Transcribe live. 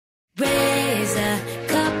Raise a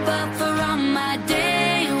cup up for all my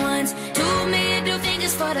day ones. 2 middle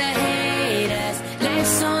fingers for the haters.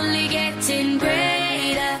 Life's only getting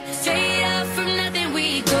greater. Straight up from nothing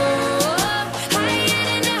we go. Higher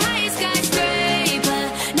than the highest skyscraper.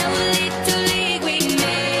 No little league we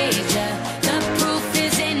major. The proof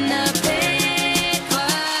is in the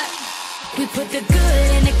paper. We put the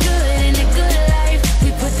good in the good in the good life.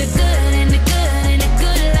 We put the good in the good in the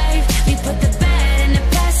good life. We put the bad in the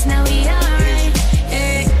past, now we alright.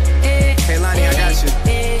 Hey Lonnie, I got you.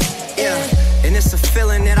 Yeah, and it's a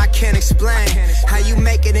feeling that I can't explain. How you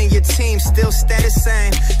make it in your team still stay the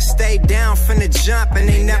same. Stay down from the jump and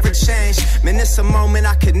they never change. Man, it's a moment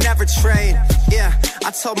I could never trade. Yeah,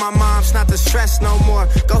 I told my moms not to stress no more.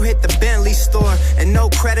 Go hit the Bentley store and no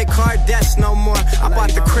credit card debts no more. I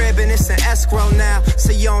bought the crib and it's an escrow now,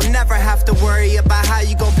 so you don't never have to worry about how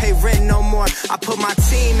you gon' pay rent no more. I put my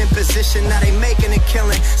team in position, now they making a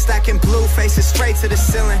killing. Stacking blue faces straight to the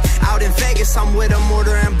ceiling. Out in Vegas, I'm with them,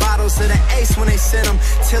 ordering bottles of the Ace when they send them.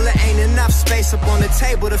 Till it ain't enough space up on the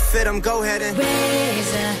table to fit them. Go ahead and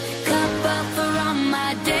raise a cup up for all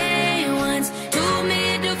my day ones. 2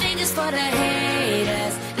 middle fingers for the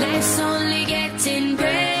haters. Life's only getting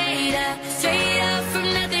greater. Straight up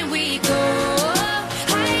from nothing we go.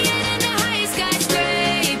 Higher than the highest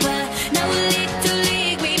skyscraper. No little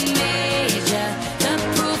league we major. The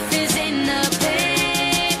proof is in the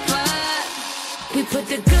paper. We put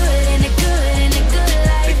the good in the good in the good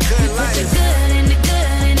life. The good we life. put the good in the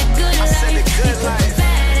good in the good I life. said the good we life. Put the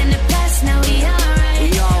bad in the past, now we alright. We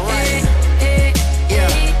alright.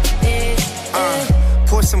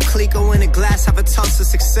 Pour some Clico in a glass, have a toast to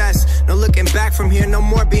success. No looking back from here, no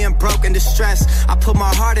more being broke and distressed. I put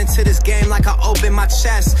my heart into this game like I open my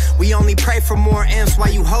chest. We only pray for more M's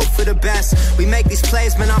while you hope for the best. We make these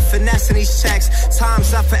plays, man, I'm finessing these checks.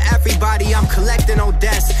 Time's up for everybody, I'm collecting no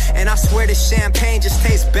debts. And I swear this champagne just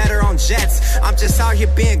tastes better on jets. I'm just out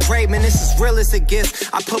here being great, man, this is real as it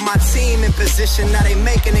gets. I put my team in position, now they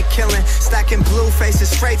making a killing. Stacking blue faces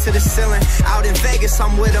straight to the ceiling. Out in Vegas,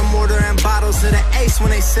 I'm with them, ordering bottles of the Ace when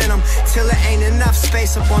they send them. Till it ain't enough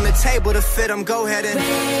space up on the table to fit them. Go ahead and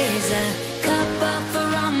raise a cup up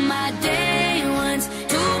for all my day ones.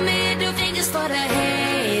 2 middle fingers for the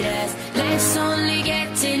haters. Life's only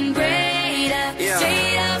getting greater. Yeah.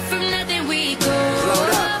 Straight up from nothing we go. Load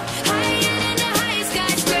up. Higher than the highest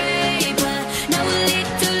skyscraper. No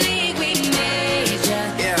little league we major.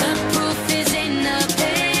 Yeah. The proof is in the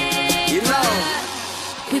paper. You know.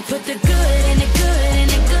 We put the good in the good in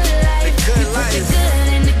the good life. The good we put life. the good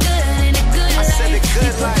in the good in the good I life. said the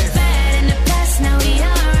good we put life. the bad in the past, now we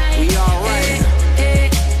alright. We alright.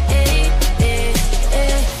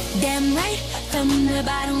 Damn right, from the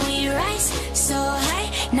bottom we rise so high.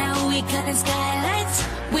 Now we cutting skylights.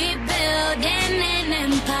 We building an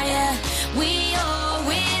empire. We owe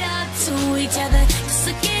it up to each other. Just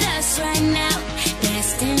look at us right now.